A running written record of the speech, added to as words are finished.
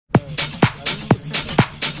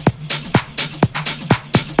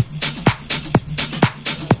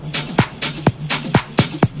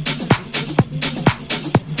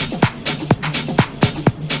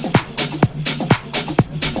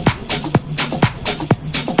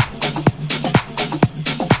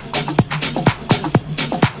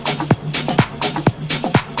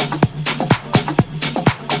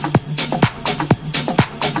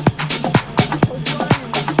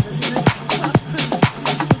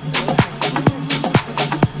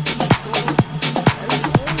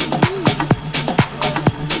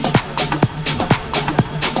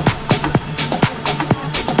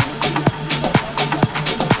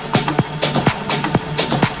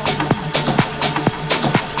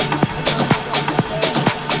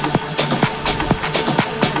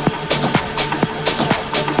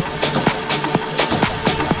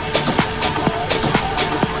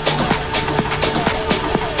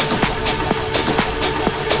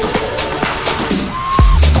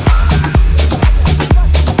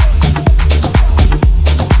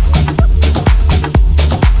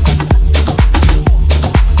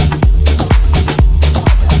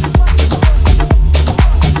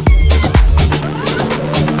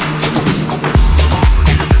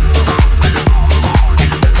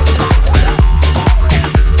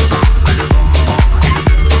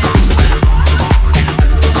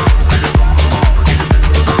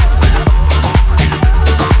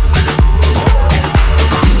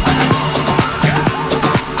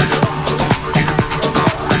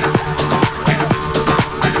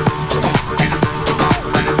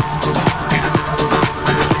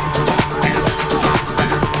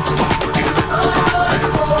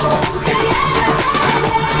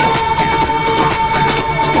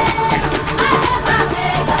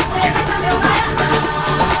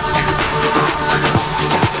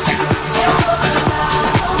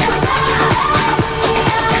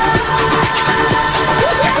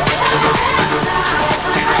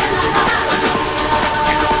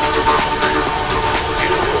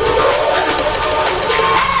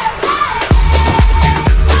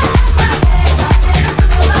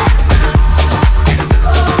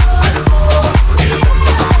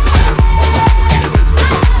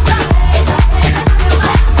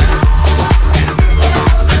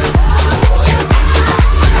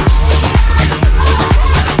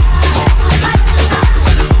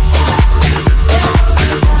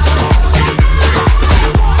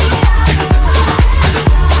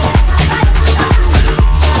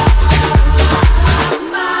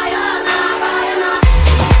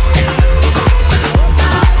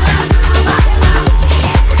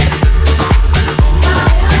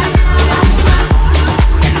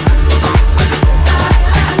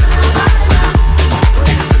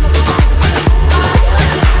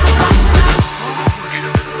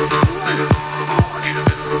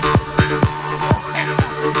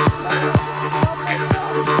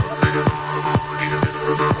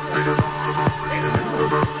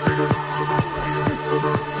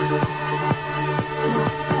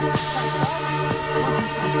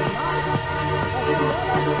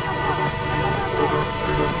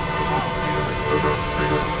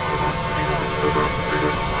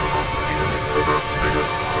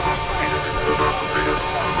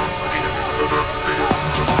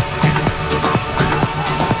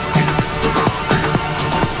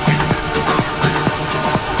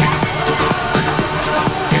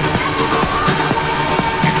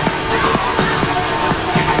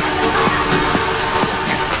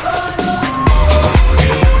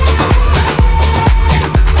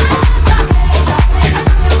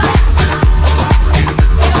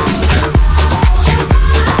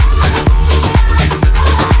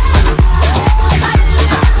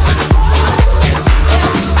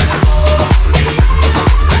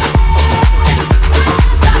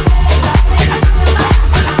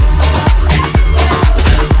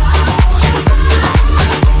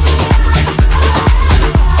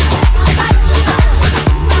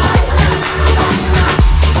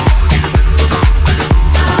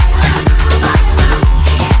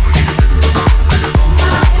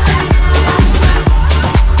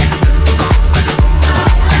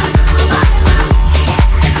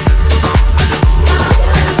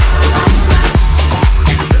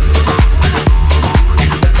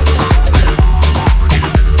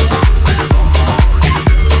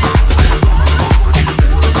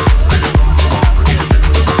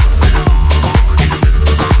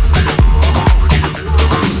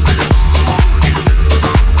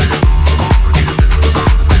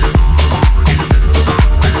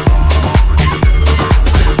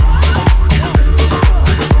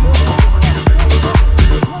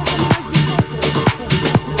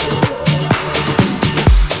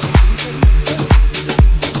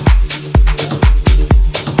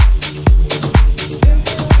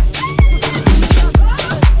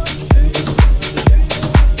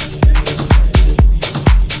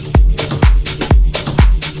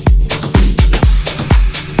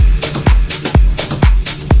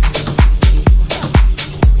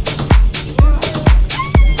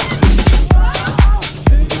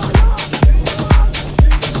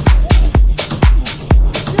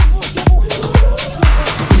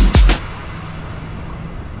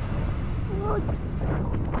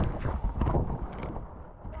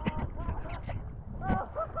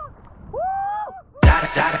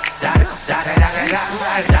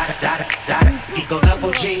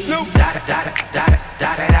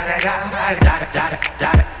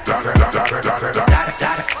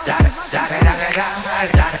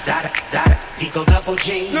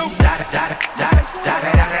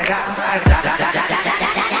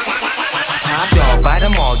Top dog by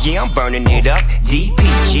them all, yeah, I'm burning it up.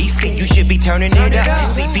 DPGC, you should be turning it up.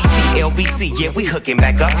 CPT, LBC, yeah, we hooking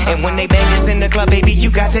back up. And when they bang us in the club, baby,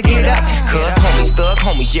 you got to get up. Cause homies, thug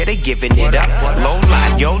homies, yeah, they giving it up. Low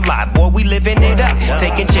lie, yo lie, boy, we living it up.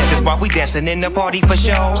 Taking chances while we dancing in the party for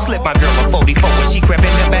show. Slip my girl a 44 when she crept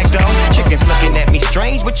in the back door. Chickens looking at me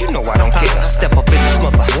strange, but you know I don't care. Step up in this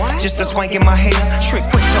mother, just a swank in my hair. Trick,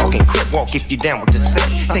 quit talking, crip walk if you down with the set.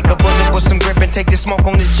 Take a bullet with some grip and take this smoke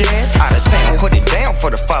on this jet. Out of town, put it down for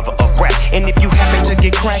the father of rap. And if you happen to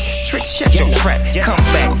get cracked, trick, shut your trap. Come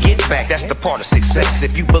back, get back, that's the part of success.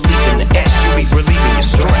 If you believe in the S, you be relieving your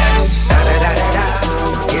stress. Da da da da da,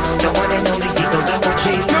 it's the one and only Dodo Double G.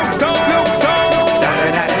 Snoop Dogg, Snoop Dogg. Da da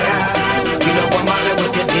da da da, you know I'm mobbing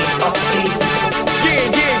with the D.O.E.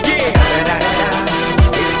 Yeah, yeah, yeah. Da da da da da,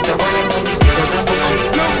 it's the one and only Dodo Double G.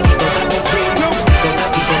 Snoop Double G, Snoop Double.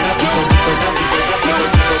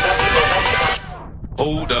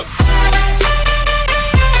 Hold up.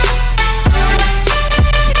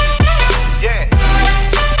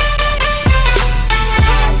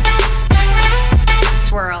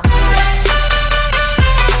 Swirl.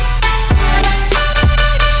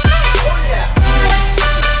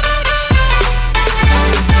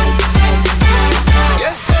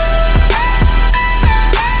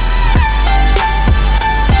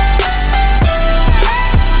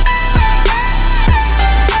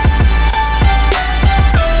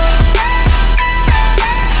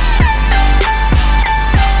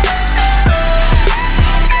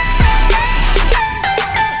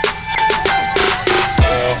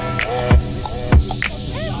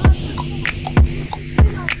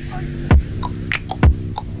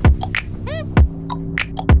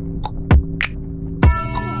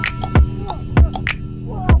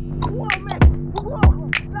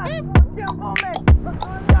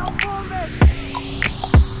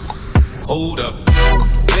 Hold up,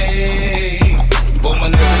 hey, for my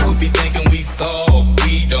niggas who be thinking we soft,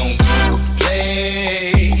 we don't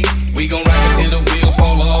play. We gon' rock it till the wheels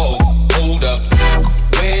fall off. Hold up,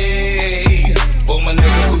 wait, for my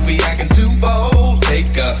niggas who be acting too bold,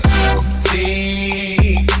 take a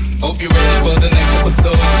seat. Hope you're ready for the next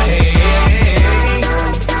episode. Hey, hey,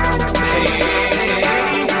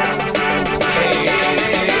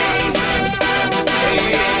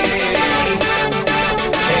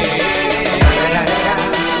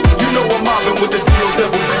 with the Dodo.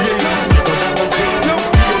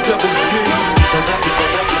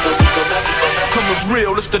 Coming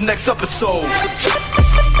real, it's the next episode.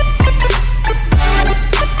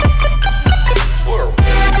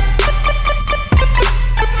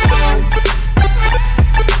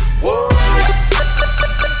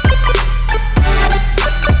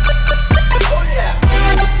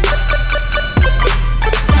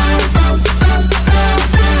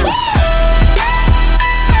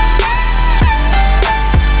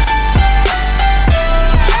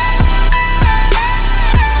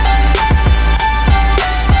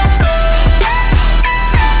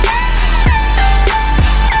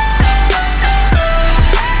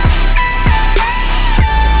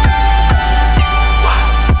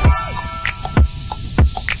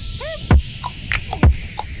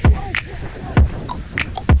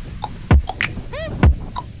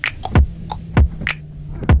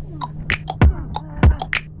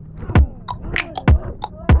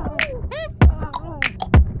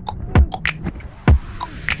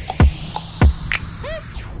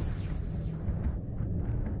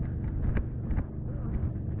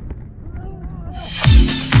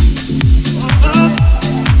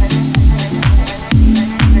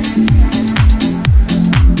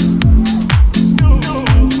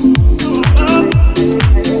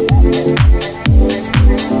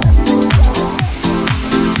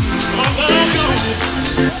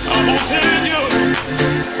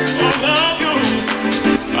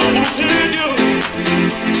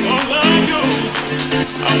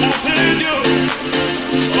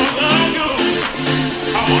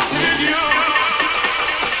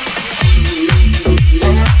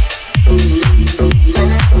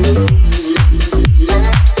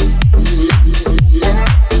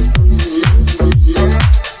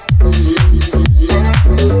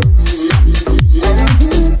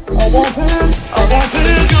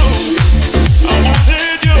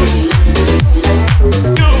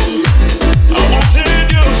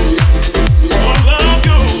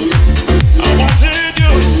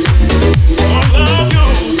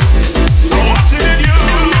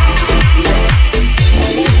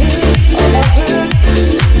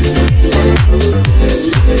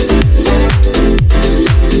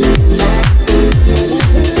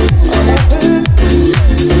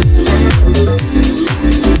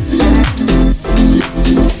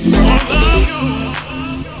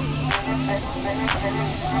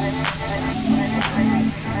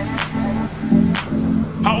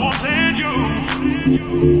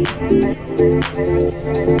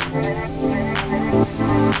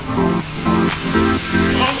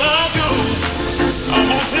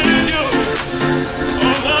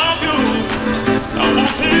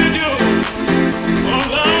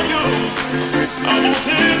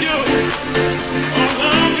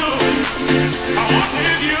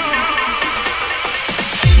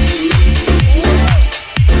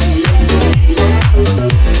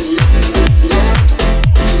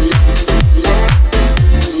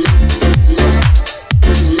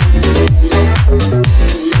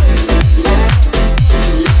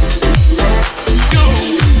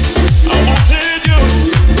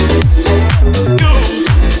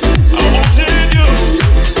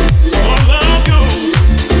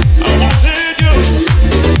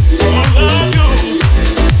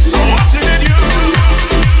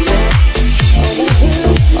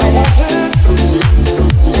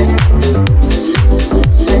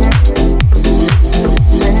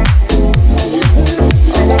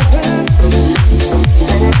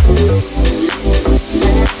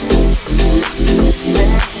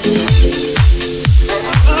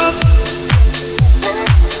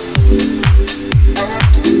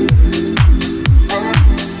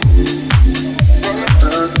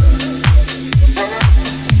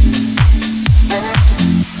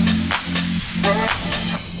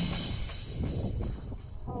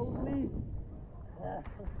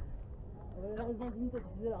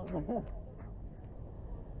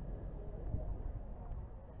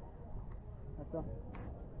 Attends.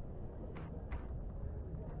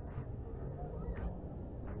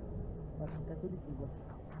 Ah, je suis catholique, les gars.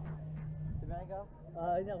 C'est bien, les gars?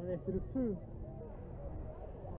 Ah, énervé, c'est le feu.